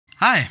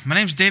Hi, my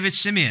name's David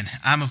Simeon.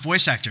 I'm a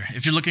voice actor.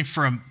 If you're looking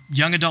for a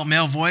young adult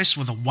male voice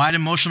with a wide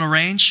emotional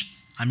range,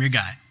 I'm your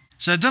guy.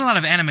 So I've done a lot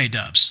of anime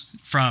dubs,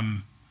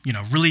 from,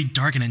 really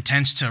dark and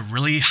intense to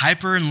really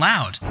hyper and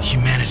loud.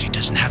 Humanity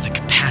doesn't have the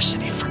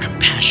capacity for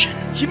compassion.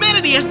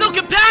 Humanity has no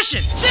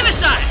compassion!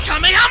 Genocide!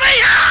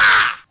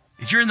 Kamehameha!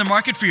 If you're in the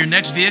market for your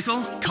next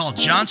vehicle, call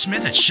John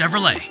Smith at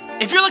Chevrolet.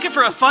 If you're looking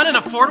for a fun and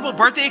affordable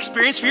birthday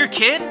experience for your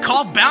kid,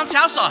 call Bounce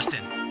House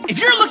Austin. If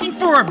you're looking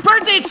for a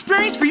birthday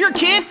experience for your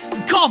kid,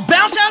 call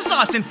Bounce House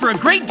Austin for a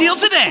great deal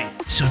today.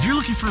 So if you're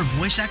looking for a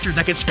voice actor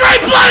that can scream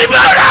bloody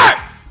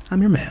murder,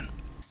 I'm your man.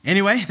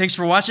 Anyway, thanks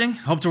for watching.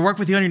 Hope to work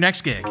with you on your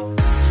next gig.